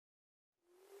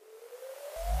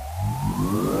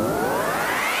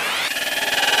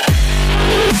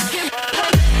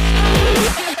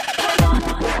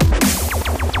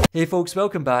Hey folks,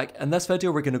 welcome back. In this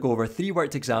video we're going to go over 3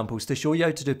 worked examples to show you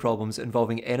how to do problems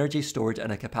involving energy stored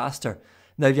in a capacitor.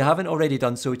 Now if you haven't already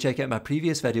done so, check out my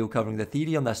previous video covering the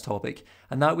theory on this topic,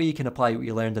 and that way you can apply what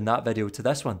you learned in that video to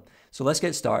this one. So let's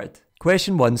get started.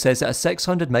 Question 1 says that a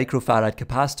 600 microfarad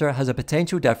capacitor has a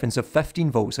potential difference of 15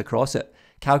 volts across it.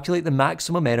 Calculate the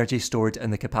maximum energy stored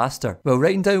in the capacitor. Well,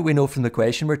 writing down what we know from the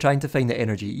question, we're trying to find the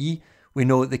energy E. We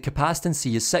know the capacitance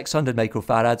C is 600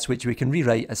 microfarads, which we can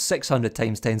rewrite as 600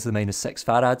 times 10 to the minus 6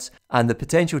 farads, and the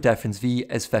potential difference V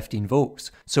is 15 volts.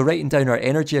 So writing down our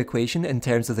energy equation in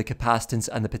terms of the capacitance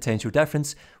and the potential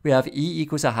difference, we have E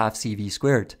equals a half CV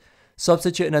squared.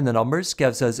 Substituting in the numbers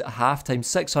gives us a half times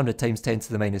 600 times 10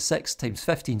 to the minus 6 times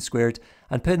 15 squared,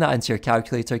 and putting that into your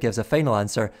calculator gives a final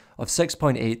answer of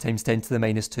 6.8 times 10 to the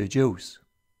minus 2 joules.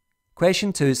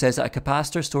 Question 2 says that a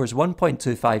capacitor stores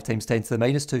 1.25 times 10 to the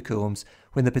minus 2 coulombs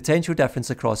when the potential difference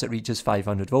across it reaches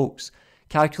 500 volts.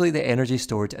 Calculate the energy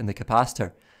stored in the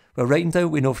capacitor. Well, writing down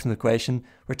what we know from the question,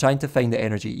 we're trying to find the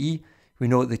energy E. We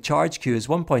know that the charge Q is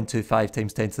 1.25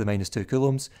 times 10 to the minus 2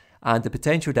 coulombs, and the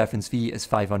potential difference V is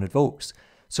 500 volts.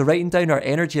 So writing down our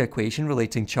energy equation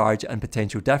relating charge and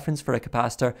potential difference for a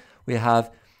capacitor, we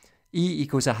have E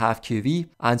equals a half QV,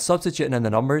 and substituting in the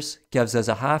numbers gives us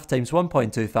a half times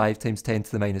 1.25 times 10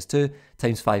 to the minus 2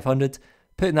 times 500.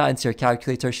 Putting that into your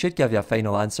calculator should give you a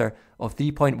final answer of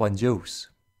 3.1 joules.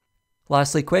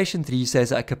 Lastly, question 3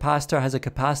 says that a capacitor has a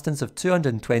capacitance of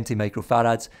 220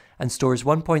 microfarads and stores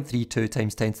 1.32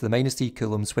 times 10 to the minus 3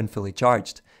 coulombs when fully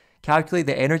charged. Calculate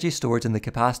the energy stored in the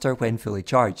capacitor when fully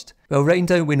charged. Well, writing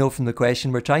down what we know from the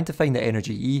question, we're trying to find the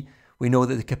energy E. We know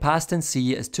that the capacitance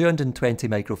C is 220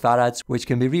 microfarads, which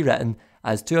can be rewritten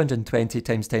as 220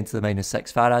 times 10 to the minus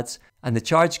 6 farads, and the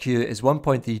charge Q is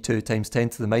 1.32 times 10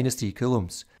 to the minus 3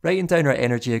 coulombs. Writing down our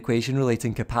energy equation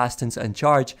relating capacitance and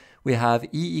charge, we have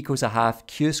E equals a half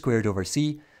Q squared over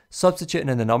C. Substituting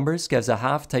in the numbers gives a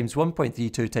half times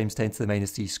 1.32 times 10 to the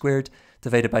minus 3 squared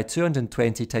divided by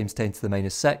 220 times 10 to the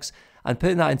minus 6, and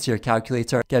putting that into your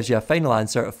calculator gives you a final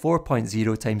answer of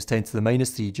 4.0 times 10 to the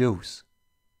minus 3 joules.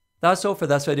 That's all for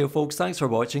this video folks, thanks for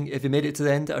watching. If you made it to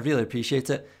the end, I really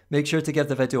appreciate it. Make sure to give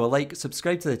the video a like,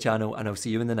 subscribe to the channel, and I'll see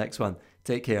you in the next one.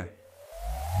 Take care.